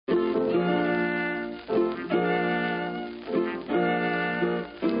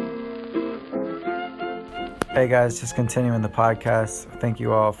Hey guys, just continuing the podcast. Thank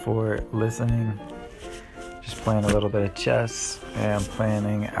you all for listening. Just playing a little bit of chess and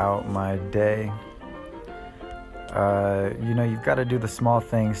planning out my day. You've got to do the small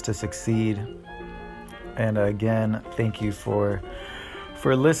things to succeed. And again, thank you for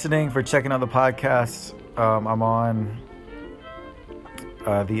listening, for checking out the podcast. I'm on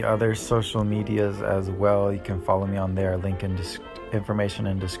the other social medias as well. You can follow me on there. Link in information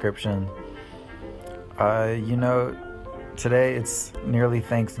in description. Today it's nearly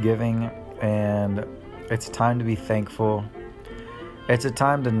Thanksgiving, and it's time to be thankful. It's a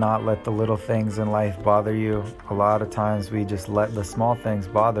time to not let the little things in life bother you. A lot of times we just let the small things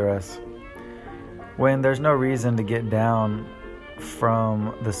bother us when there's no reason to get down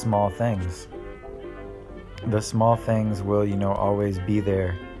from the small things. The small things will, always be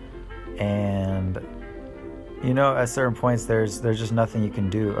there. And, at certain points, there's just nothing you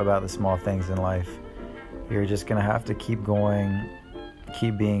can do about the small things in life. You're just going to have to keep going,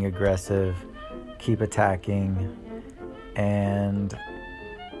 keep being aggressive, keep attacking. And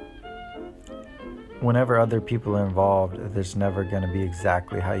whenever other people are involved, there's never going to be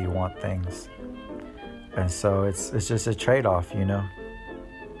exactly how you want things. And so it's just a trade-off,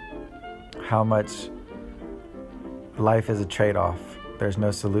 How much life is a trade-off. There's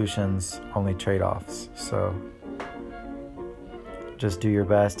no solutions, only trade-offs. So just do your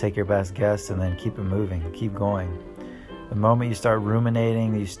best, take your best guess, and then keep it moving, keep going. The moment you start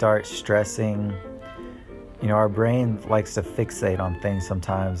ruminating, you start stressing, our brain likes to fixate on things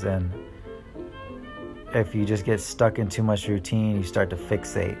sometimes, and if you just get stuck in too much routine, you start to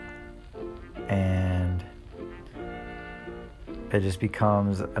fixate, and it just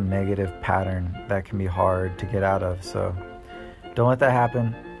becomes a negative pattern that can be hard to get out of. So don't let that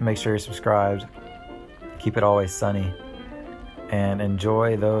happen. Make sure you're subscribed. Keep it always sunny. And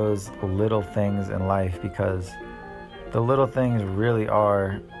enjoy those little things in life, because the little things really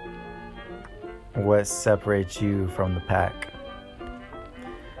are what separates you from the pack.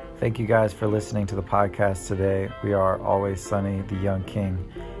 Thank you guys for listening to the podcast today. We are Always Sunny, the Young King,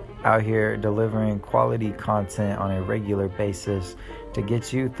 out here delivering quality content on a regular basis to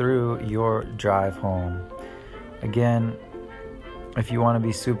get you through your drive home. Again, if you want to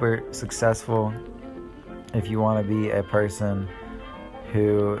be super successful, if you want to be a person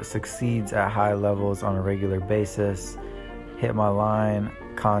who succeeds at high levels on a regular basis, hit my line,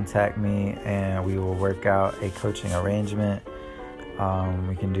 contact me, and we will work out a coaching arrangement.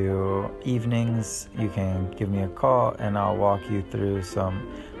 We can do evenings. You can give me a call and I'll walk you through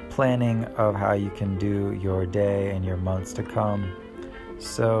some planning of how you can do your day and your months to come,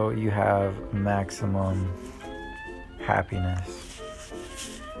 so you have maximum happiness.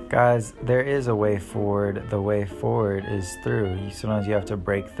 Guys, there is a way forward. The way forward is through. Sometimes you have to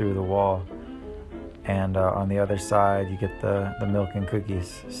break through the wall, and on the other side you get the milk and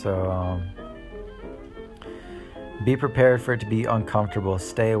cookies. So be prepared for it to be uncomfortable.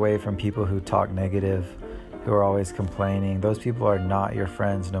 Stay away from people who talk negative, who are always complaining. Those people are not your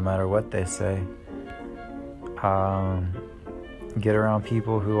friends, no matter what they say. Get around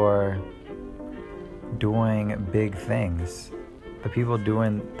people who are doing big things. The people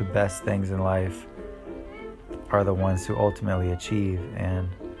doing the best things in life are the ones who ultimately achieve. And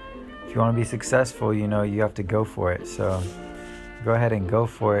if you want to be successful, you have to go for it. So go ahead and go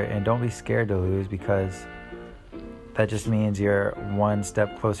for it, and don't be scared to lose, because that just means you're one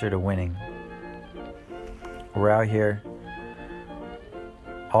step closer to winning. We're out here,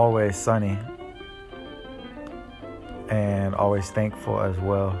 always sunny, and always thankful as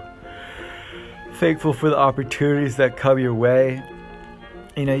well. Thankful for the opportunities that come your way.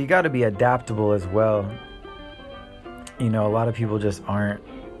 You got to be adaptable as well. A lot of people just aren't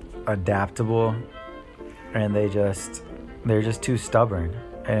adaptable, and they're just too stubborn.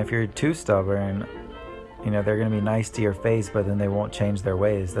 And if you're too stubborn, they're going to be nice to your face, but then they won't change their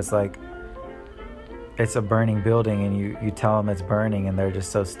ways. That's like, it's a burning building, and you tell them it's burning, and they're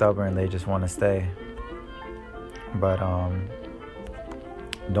just so stubborn, they just want to stay. But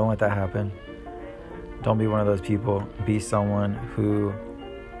don't let that happen. Don't be one of those people. Be someone who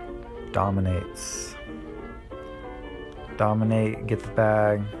dominates. Dominate, get the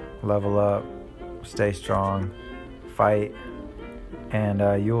bag, level up, stay strong, fight, and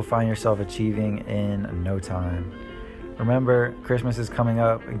you will find yourself achieving in no time. Remember, Christmas is coming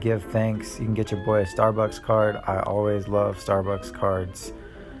up. Give thanks. You can get your boy a Starbucks card. I always love Starbucks cards.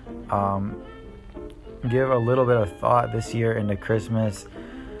 Give a little bit of thought this year into Christmas.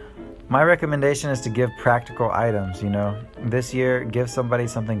 My recommendation is to give practical items, This year, give somebody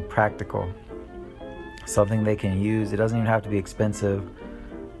something practical. Something they can use. It doesn't even have to be expensive.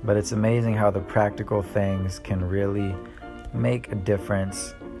 But it's amazing how the practical things can really make a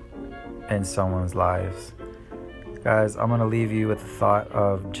difference in someone's lives. Guys, I'm going to leave you with the thought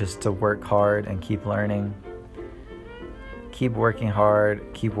of just to work hard and keep learning. Keep working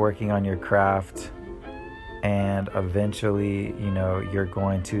hard, keep working on your craft, and eventually, you're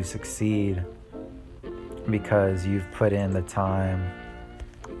going to succeed because you've put in the time,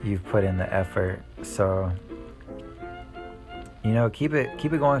 you've put in the effort. So, keep it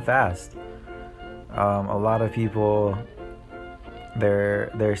going fast. A lot of people,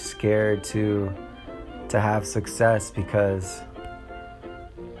 they're scared to have success because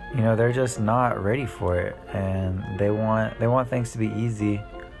they're just not ready for it, and they want things to be easy.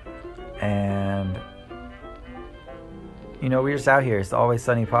 And we're just out here. It's the Always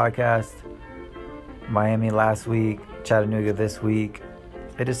Sunny podcast. Miami last week, Chattanooga this week.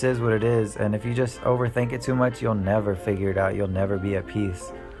 It just is what it is. And if you just overthink it too much, you'll never figure it out. You'll never be at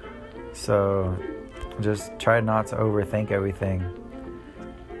peace. So just try not to overthink everything.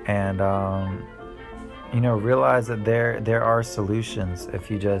 And, realize that there are solutions if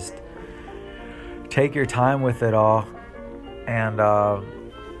you just take your time with it all, and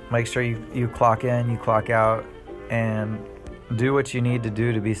make sure you clock in, you clock out, and do what you need to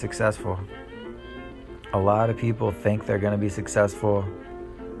do to be successful. A lot of people think they're going to be successful,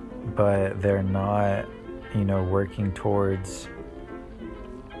 but they're not, working towards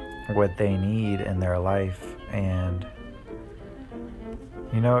what they need in their life. And,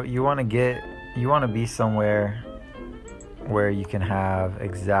 you want to be somewhere where you can have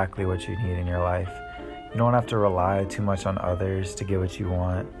exactly what you need in your life. You don't have to rely too much on others to get what you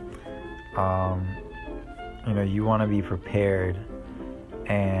want. You want to be prepared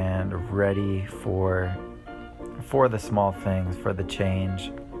and ready for the small things, for the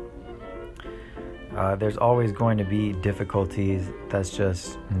change. There's always going to be difficulties. That's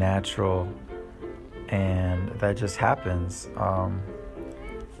just natural, and that just happens.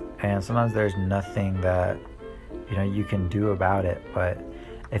 And sometimes there's nothing that you can do about it. But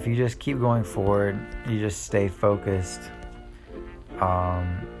if you just keep going forward, you just stay focused,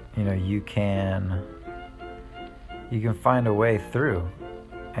 you can find a way through.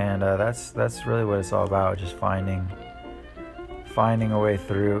 And that's really what it's all about, just finding a way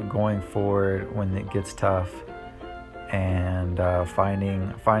through, going forward when it gets tough, and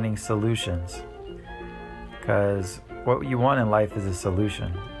finding solutions. Because what you want in life is a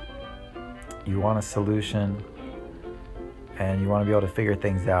solution. You want a solution, and you want to be able to figure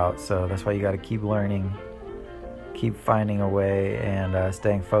things out. So that's why you got to keep learning, keep finding a way, and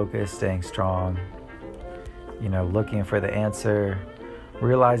staying focused, staying strong, looking for the answer,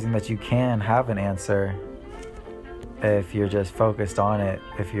 realizing that you can have an answer if you're just focused on it,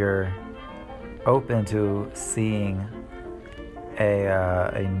 if you're open to seeing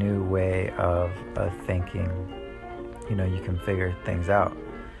a new way of thinking. You can figure things out.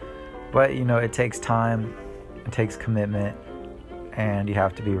 But, it takes time, it takes commitment, and you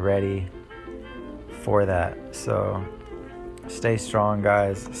have to be ready for that. So stay strong,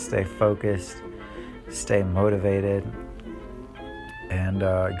 guys. Stay focused, stay motivated, and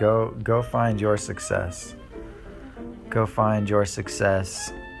go find your success. Go find your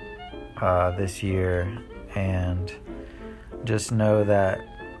success this year, and just know that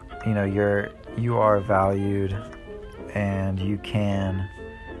you are valued, and you can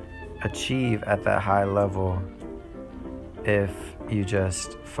achieve at that high level if you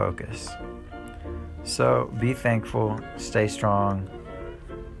just focus. So be thankful, stay strong,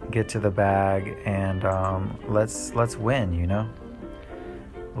 get to the bag, and let's win.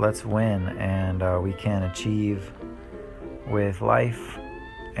 Let's win, and we can achieve with life,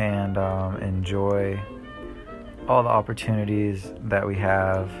 and enjoy all the opportunities that we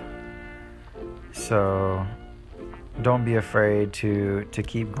have. So don't be afraid to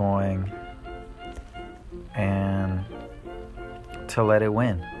keep going and to let it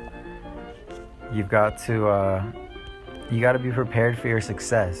win. You got to be prepared for your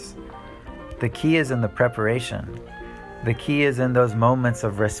success. The key is in the preparation. The key is in those moments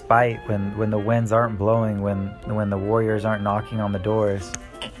of respite when the winds aren't blowing, when the warriors aren't knocking on the doors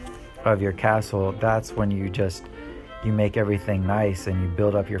of your castle. That's when you make everything nice and you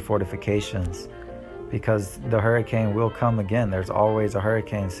build up your fortifications, because the hurricane will come again. There's always a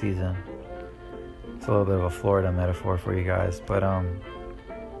hurricane season. It's a little bit of a Florida metaphor for you guys, but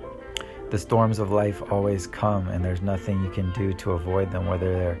the storms of life always come, and there's nothing you can do to avoid them,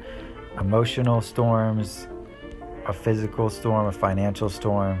 whether they're emotional storms, a physical storm, a financial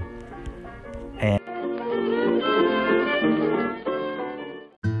storm. And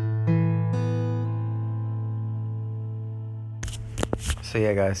So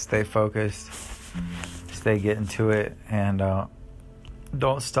yeah, guys, stay focused, stay getting to it, and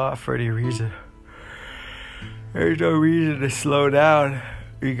don't stop for any reason. There's no reason to slow down.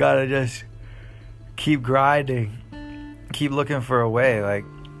 You gotta just keep grinding, keep looking for a way. Like,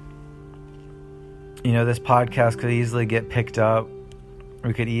 you know, this podcast could easily get picked up.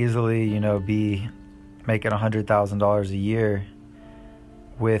 We could easily, you know, be making $100,000 a year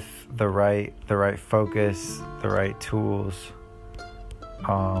with the right focus, the right tools.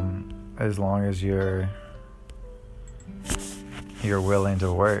 As long as you're willing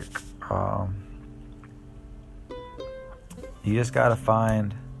to work. You just gotta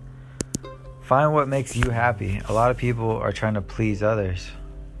find what makes you happy. A lot of people are trying to please others,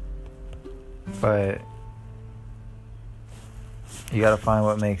 but you gotta find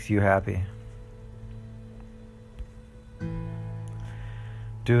what makes you happy.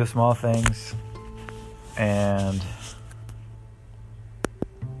 Do the small things, and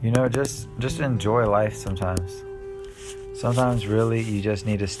you know, just enjoy life sometimes. Sometimes really you just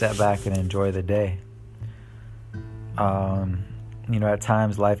need to step back and enjoy the day. You know, at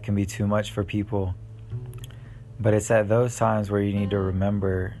times life can be too much for people, but it's at those times where you need to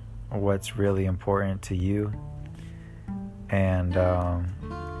remember what's really important to you, and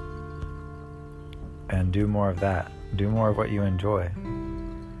do more of that. Do more of what you enjoy,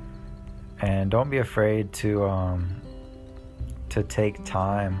 and don't be afraid to take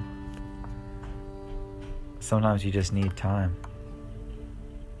time. Sometimes you just need time.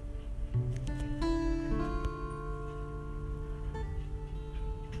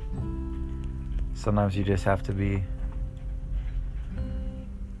 Sometimes you just have to be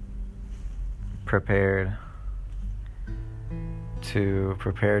prepared to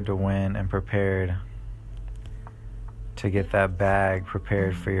win, and prepared to get that bag,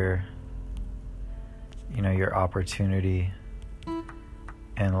 prepared for your opportunity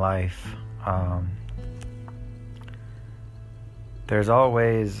in life. There's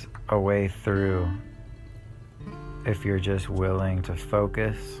always a way through if you're just willing to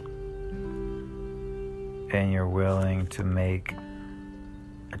focus and you're willing to make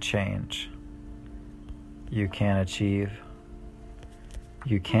a change. You can achieve.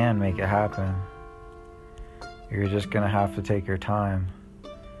 You can make it happen. You're just gonna have to take your time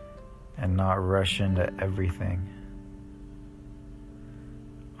and not rush into everything.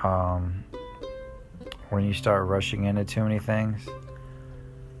 When you start rushing into too many things,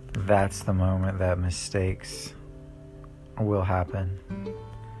 that's the moment that mistakes will happen.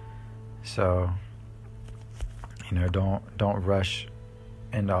 So, you know, don't rush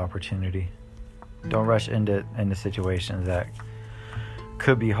into opportunity. Don't rush into situations that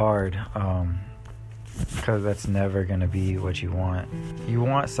could be hard, because that's never going to be what you want. You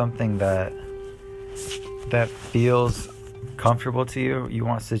want something that feels comfortable to you. You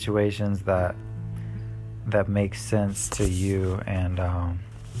want situations that make sense to you and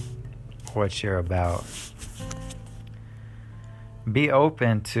what you're about. Be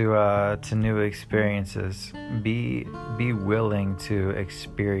open to new experiences. Be willing to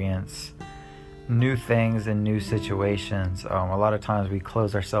experience new things and new situations. A lot of times we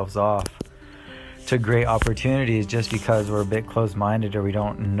close ourselves off to great opportunities just because we're a bit closed-minded, or we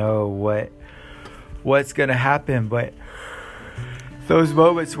don't know what's gonna happen. But those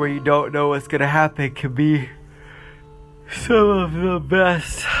moments where you don't know what's gonna happen can be some of the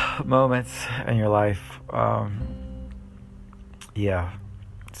best moments in your life.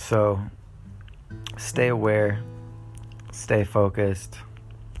 So stay aware, stay focused,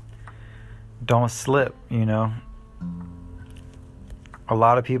 don't slip. You know, a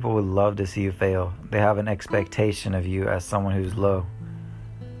lot of people would love to see you fail. They have an expectation of you as someone who's low,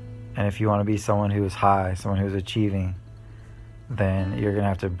 and if you want to be someone who is high, someone who's achieving, then you're gonna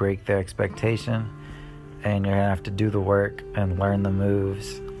have to break their expectation, and you're gonna have to do the work and learn the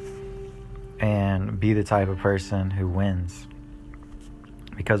moves and be the type of person who wins.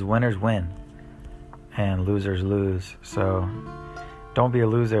 Because winners win and losers lose. So don't be a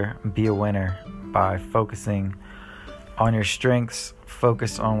loser, be a winner by focusing on your strengths,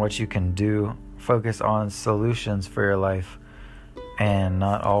 focus on what you can do, focus on solutions for your life, and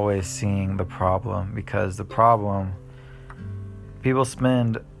not always seeing the problem. Because the problem, people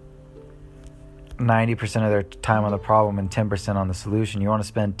spend 90% of their time on the problem and 10% on the solution. You want to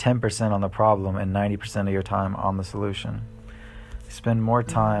spend 10% on the problem and 90% of your time on the solution. Spend more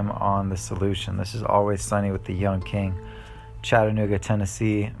time on the solution. This is Always Sunny with the Young King, Chattanooga,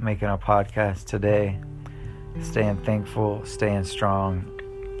 Tennessee, making a podcast today. Staying thankful, staying strong,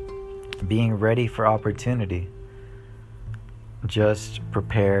 being ready for opportunity. Just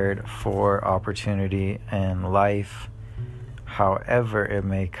prepared for opportunity in life, however it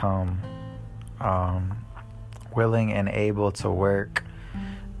may come, willing and able to work,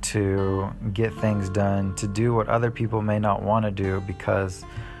 to get things done, to do what other people may not want to do, because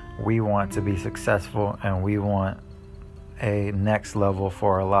we want to be successful and we want a next level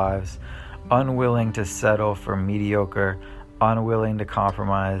for our lives. Unwilling to settle for mediocre, unwilling to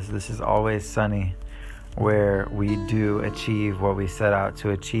compromise. This is Always Sunny, where we do achieve what we set out to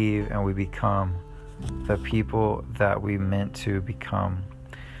achieve and we become the people that we meant to become.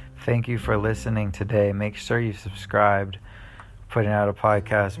 Thank you for listening today. Make sure you subscribed. Putting out a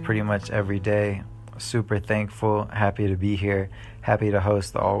podcast pretty much every day. Super thankful, happy to be here, happy to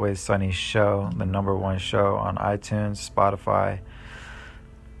host the Always Sunny show, the #1 show on iTunes, Spotify.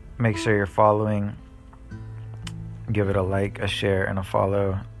 Make sure you're following. Give it a like, a share, and a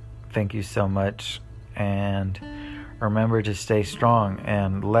follow. Thank you so much. And remember to stay strong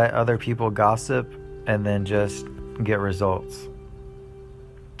and let other people gossip and then just get results.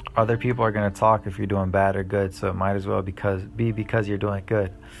 Other people are going to talk if you're doing bad or good, so it might as well be because you're doing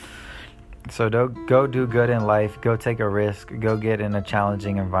good. So go do good in life. Go take a risk. Go get in a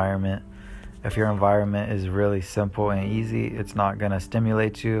challenging environment. If your environment is really simple and easy, it's not going to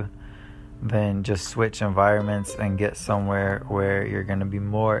stimulate you, then just switch environments and get somewhere where you're going to be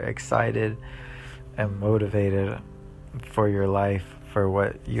more excited and motivated for your life, for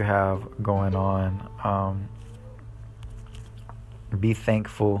what you have going on. Be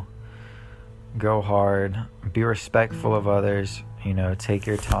thankful. Go hard. Be respectful of others. Take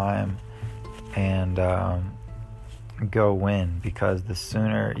your time and go win, because the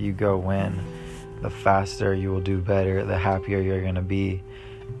sooner you go win, the faster you will do better, the happier you're going to be,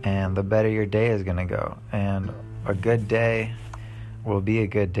 and the better your day is going to go. And a good day will be a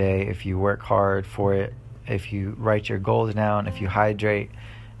good day if you work hard for it, if you write your goals down, if you hydrate,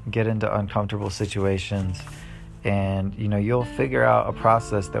 get into uncomfortable situations, and you'll figure out a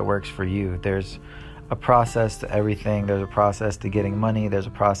process that works for you. There's a process to everything. There's a process to getting money. There's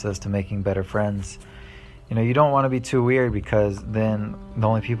a process to making better friends. You don't want to be too weird, because then the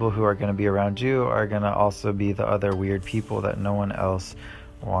only people who are going to be around you are going to also be the other weird people that no one else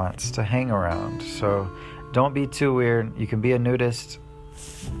wants to hang around. So don't be too weird. You can be a nudist.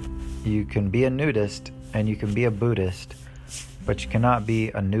 You can be a nudist and you can be a Buddhist, but you cannot be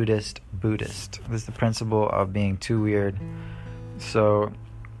a nudist Buddhist. This is the principle of being too weird. So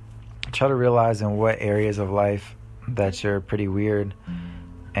try to realize in what areas of life that you're pretty weird,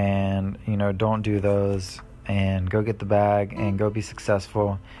 and don't do those, and go get the bag and go be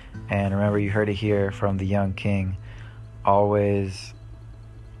successful. And remember, you heard it here from the young king. Always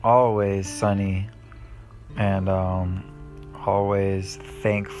sunny, and always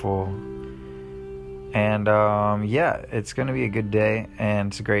thankful. And it's going to be a good day, and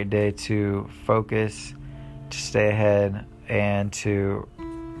it's a great day to focus, to stay ahead, and to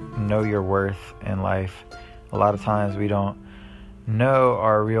know your worth in life. A lot of times we don't know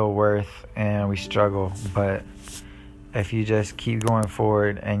our real worth and we struggle, but if you just keep going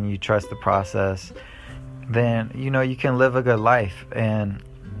forward and you trust the process, then you can live a good life. And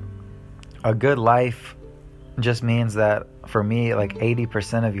a good life just means that, for me, like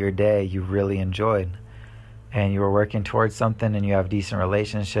 80% of your day you really enjoyed, and you were working towards something, and you have decent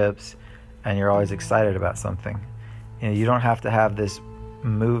relationships, and you're always excited about something. You don't have to have this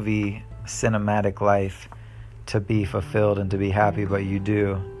movie cinematic life to be fulfilled and to be happy, but you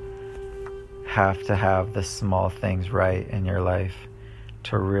do have to have the small things right in your life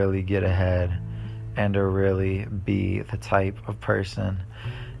to really get ahead and to really be the type of person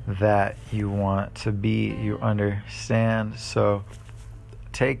that you want to be. You understand? So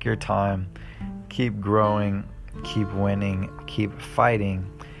take your time, keep growing, keep winning, keep fighting,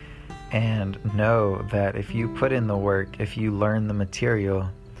 and know that if you put in the work, if you learn the material,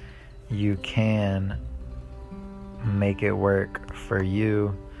 you can make it work for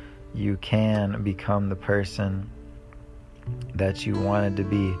you. You can become the person that you wanted to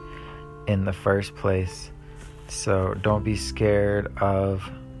be in the first place. So don't be scared of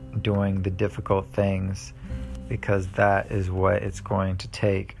doing the difficult things, because that is what it's going to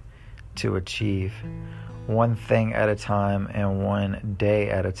take to achieve. One thing at a time and one day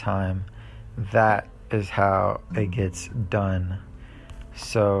at a time. That is how it gets done.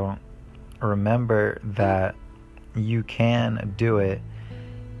 So remember that you can do it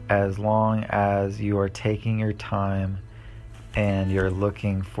as long as you are taking your time and you're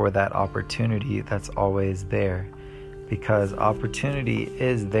looking for that opportunity that's always there. Because opportunity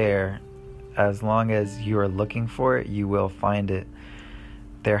is there. As long as you are looking for it, you will find it.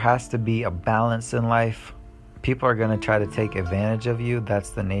 There has to be a balance in life. People are going to try to take advantage of you. That's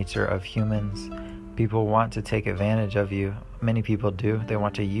the nature of humans. People want to take advantage of you. Many people do. They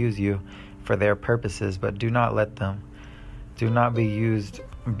want to use you for their purposes, but do not let them. Do not be used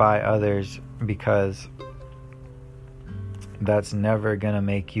by others, because that's never going to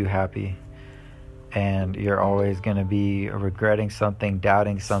make you happy. And you're always going to be regretting something,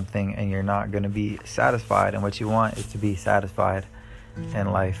 doubting something, and you're not going to be satisfied. And what you want is to be satisfied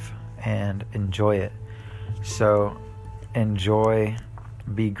in life and enjoy it. So enjoy,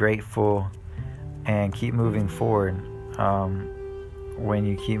 be grateful, and keep moving forward. When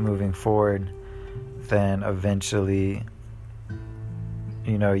you keep moving forward, then eventually,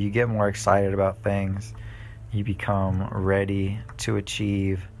 you get more excited about things. You become ready to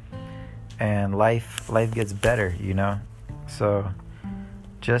achieve, and life gets better, So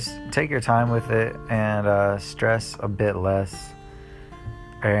just take your time with it and stress a bit less.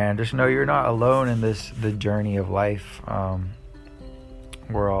 And just know you're not alone in the journey of life.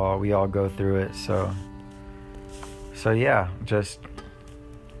 We all go through it. So yeah, just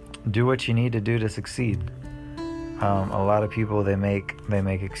do what you need to do to succeed. A lot of people, they make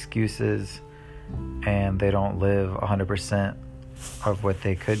excuses, and they don't live 100% of what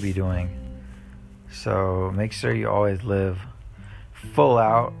they could be doing. So make sure you always live full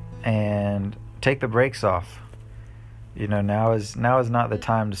out and take the brakes off. Now is not the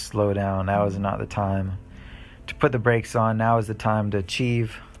time to slow down. Now is not the time to put the brakes on. Now is the time to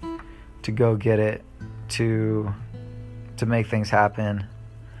achieve, to go get it, to make things happen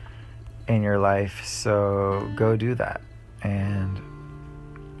in your life. So go do that and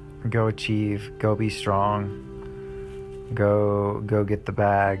go achieve, go be strong, go get the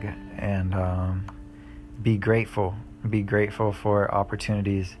bag, and be grateful for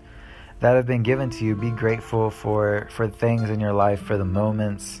opportunities that have been given to you. Be grateful for things in your life, for the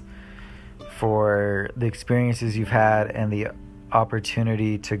moments, for the experiences you've had, and the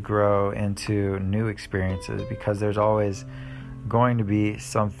opportunity to grow into new experiences, because there's always going to be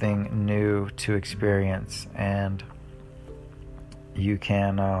something new to experience, and you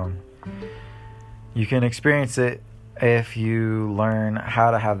can experience it if you learn how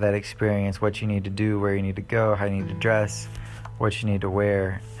to have that experience, what you need to do, where you need to go, how you need to dress, what you need to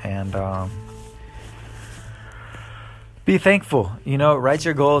wear, and be thankful. Write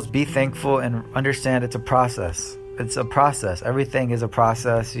your goals, be thankful, and understand it's a process. It's a process. Everything is a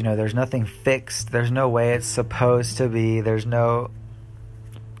process. There's nothing fixed. There's no way it's supposed to be. There's no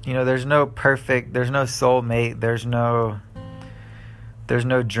perfect, there's no soulmate, there's no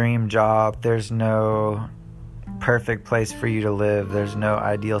dream job, there's no perfect place for you to live, there's no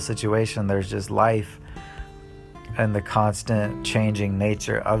ideal situation. There's just life and the constant changing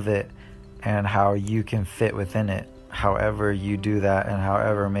nature of it, and how you can fit within it, however you do that and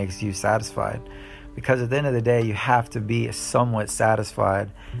however makes you satisfied. Because at the end of the day, you have to be somewhat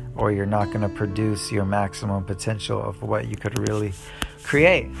satisfied, or you're not going to produce your maximum potential of what you could really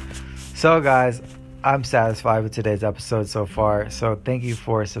create. So guys, I'm satisfied with today's episode so far. So thank you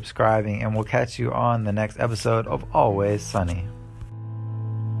for subscribing, and we'll catch you on the next episode of Always Sunny.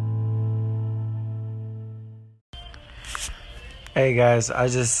 Hey guys, I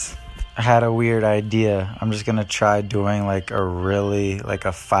just had a weird idea. I'm just going to try doing a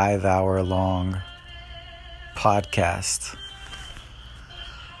 5-hour long podcast.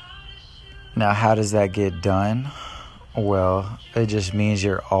 Now, how does that get done? Well, it just means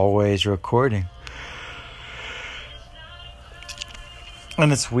you're always recording.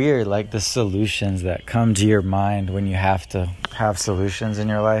 And it's weird, the solutions that come to your mind when you have to have solutions in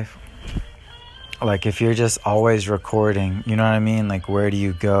your life. If you're just always recording, you know what I mean? Where do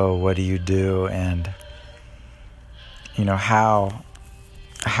you go? What do you do? And,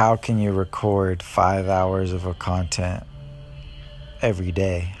 how can you record 5 hours of a content every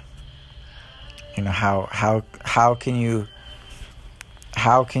day? How can you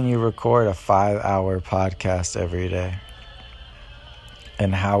record a 5-hour podcast every day?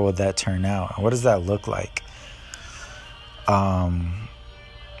 And how would that turn out? What does that look like?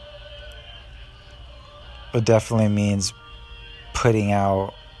 It definitely means putting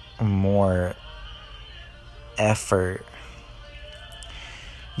out more effort.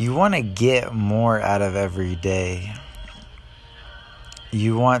 You want to get more out of every day.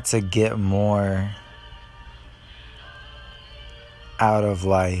 You want to get more out of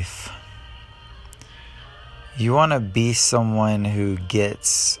life. You want to be someone who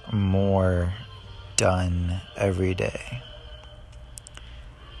gets more done every day.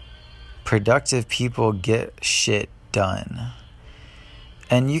 Productive people get shit done.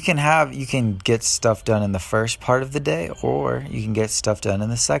 And you can get stuff done in the first part of the day, or you can get stuff done in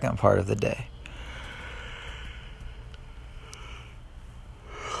the second part of the day.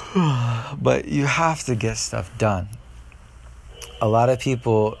 But you have to get stuff done. A lot of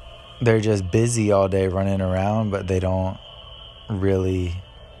people, they're just busy all day running around, but they don't really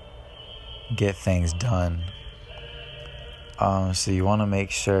get things done. So you want to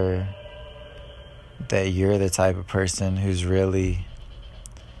make sure that you're the type of person who's really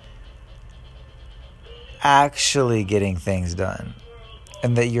actually getting things done,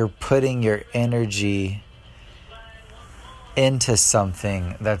 and that you're putting your energy into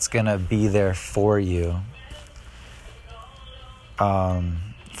something that's gonna be there for you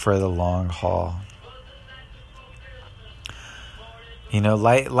for the long haul.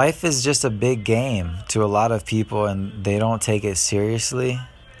 Life is just a big game to a lot of people, and they don't take it seriously.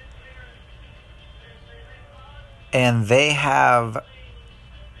 And they have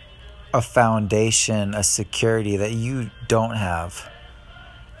a foundation, a security that you don't have.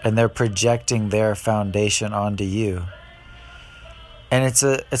 And they're projecting their foundation onto you. And it's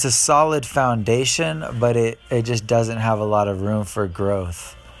a solid foundation, but it just doesn't have a lot of room for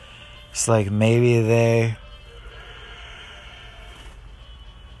growth. It's like maybe they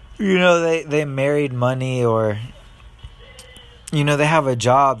married money, or they have a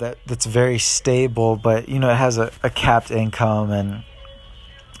job that's very stable, but it has a capped income, and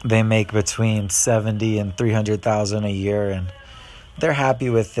they make between $70,000 and $300,000 a year, and they're happy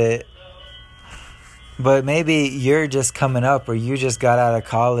with it. But maybe you're just coming up, or you just got out of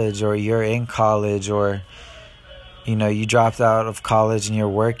college, or you're in college, or you dropped out of college and you're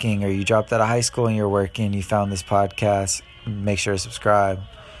working, or you dropped out of high school and you're working. You found this podcast. Make sure to subscribe.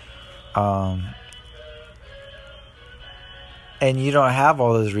 And you don't have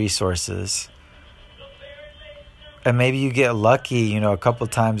all those resources. And maybe you get lucky, a couple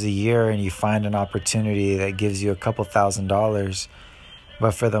times a year, and you find an opportunity that gives you a couple $1,000s.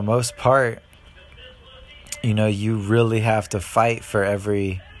 But for the most part, you really have to fight for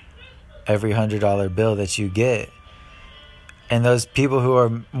every $100 bill that you get. And those people who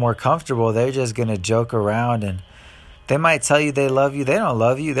are more comfortable, they're just going to joke around, and they might tell you they love you. They don't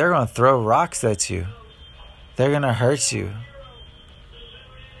love you. They're going to throw rocks at you. They're going to hurt you.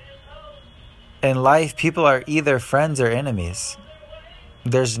 In life, people are either friends or enemies.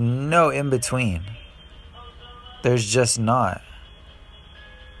 There's no in between. There's just not.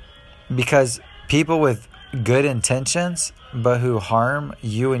 Because people with good intentions, but who harm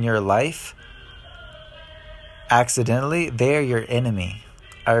you in your life accidentally, they are your enemy.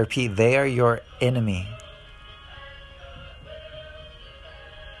 I repeat, they are your enemy.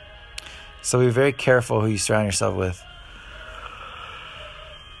 So be very careful who you surround yourself with.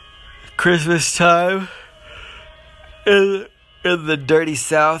 Christmas time in the dirty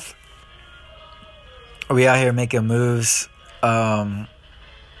South. We out here making moves. I'm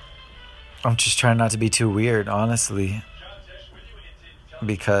just trying not to be too weird, honestly.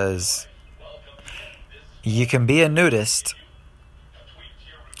 Because you can be a nudist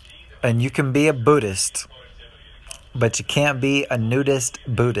and you can be a Buddhist, but you can't be a nudist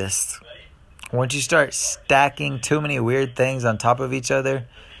Buddhist. Once you start stacking too many weird things on top of each other,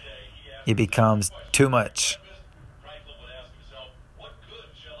 it becomes too much.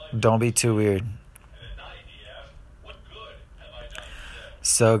 Don't be too weird.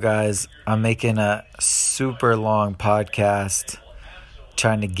 So guys, I'm making a super long podcast,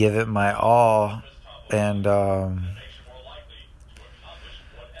 trying to give it my all, and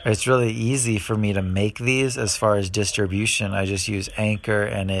it's really easy for me to make these as far as distribution. I just use Anchor,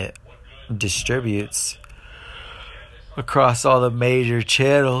 and it distributes across all the major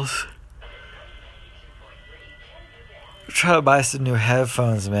channels. I'm trying to buy some new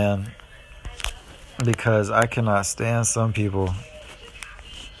headphones, man, because I cannot stand some people.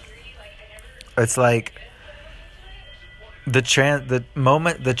 It's like the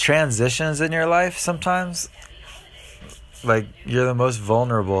transitions in your life sometimes, like you're the most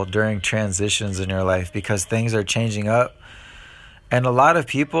vulnerable during transitions in your life because things are changing up. And a lot of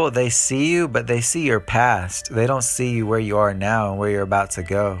people, they see you, but they see your past. They don't see you where you are now and where you're about to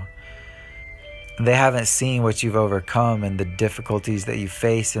go. They haven't seen what you've overcome and the difficulties that you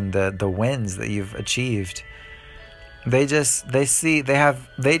face and the wins that you've achieved. They just see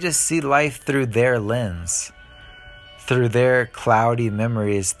life through their lens, through their cloudy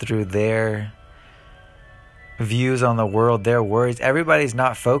memories, through their views on the world, their worries. Everybody's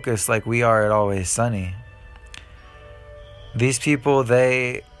not focused like we are at Always Sunny. These people,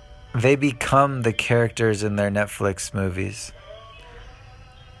 they become the characters in their Netflix movies.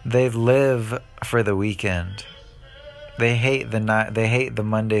 They live for the weekend. They hate the night. They hate the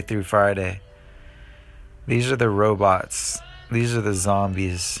Monday through Friday. These are the robots. These are the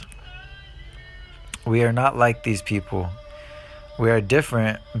zombies. We are not like these people. We are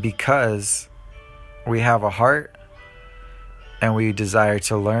different because we have a heart and we desire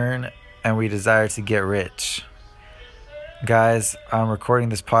to learn and we desire to get rich. Guys, I'm recording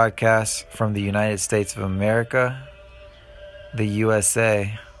this podcast from the United States of America, the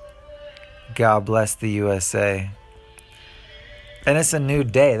USA. God bless the USA. And it's a new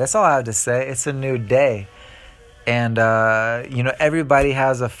day. That's all I have to say. It's a new day. And, everybody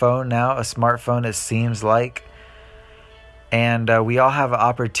has a phone now, a smartphone, it seems like. And we all have an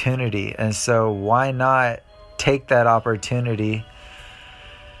opportunity. And so why not take that opportunity?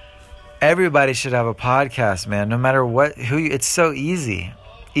 Everybody should have a podcast, man. No matter it's so easy.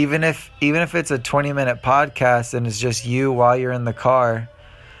 Even if it's a 20-minute podcast and it's just you while you're in the car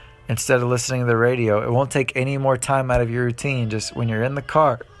instead of listening to the radio, it won't take any more time out of your routine. Just when you're in the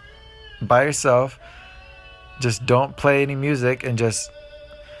car by yourself, just don't play any music and just,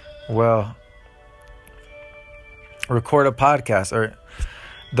 record a podcast. Or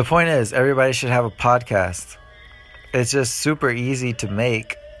the point is, everybody should have a podcast. It's just super easy to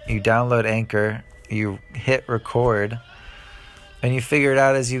make. You download Anchor, you hit record, and you figure it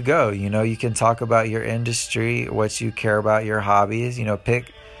out as you go. You can talk about your industry, what you care about, your hobbies. Pick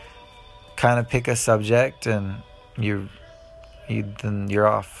a subject, and then you're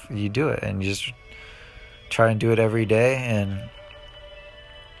off. You do it, and you just try and do it every day, and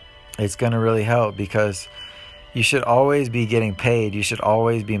it's gonna really help because you should always be getting paid. You should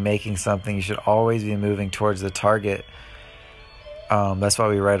always be making something. You should always be moving towards the target. That's why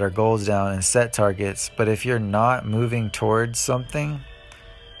we write our goals down and set targets. But if you're not moving towards something,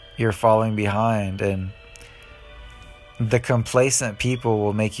 you're falling behind. And the complacent people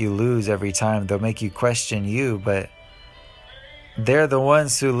will make you lose every time. They'll make you question you, but they're the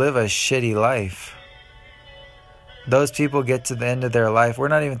ones who live a shitty life. Those people get to the end of their life. We're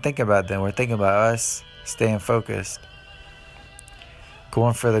not even thinking about them. We're thinking about us staying focused,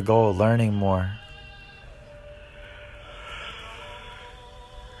 going for the goal, learning more.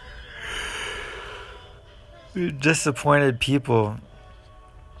 Disappointed people,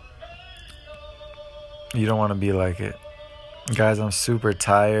 you don't want to be like it. Guys, I'm super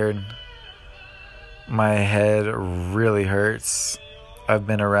tired. My head really hurts. I've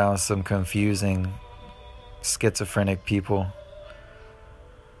been around some confusing schizophrenic people.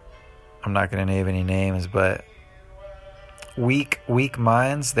 I'm not going to name any names, but weak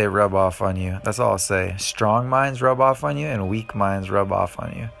minds, they rub off on you. That's all I'll say. Strong minds rub off on you, and weak minds rub off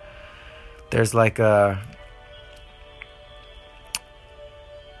on you. There's like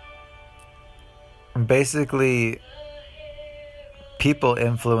basically, people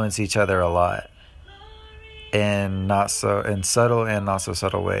influence each other a lot, in subtle and not so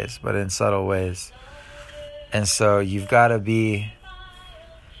subtle ways, but in subtle ways. And so you've got to be,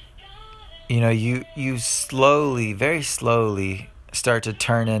 you slowly, very slowly start to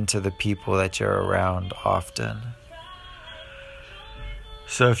turn into the people that you're around often.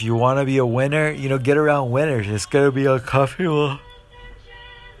 So if you want to be a winner, get around winners. It's going to be uncomfortable.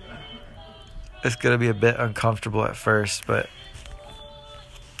 It's going to be a bit uncomfortable at first, but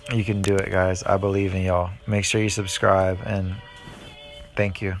you can do it, guys. I believe in y'all. Make sure you subscribe, and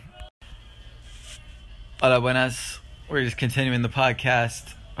thank you. Hola, buenas. We're just continuing the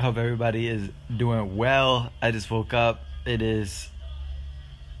podcast. I hope everybody is doing well. I just woke up. It is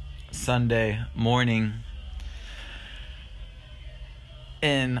Sunday morning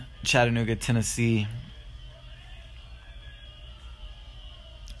in Chattanooga, Tennessee.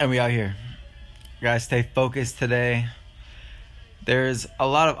 And we out here. Guys, stay focused today. There's a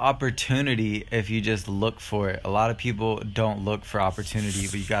lot of opportunity if you just look for it. A lot of people don't look for opportunity,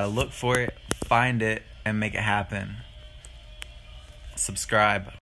 but you got to look for it, find it, and make it happen. Subscribe.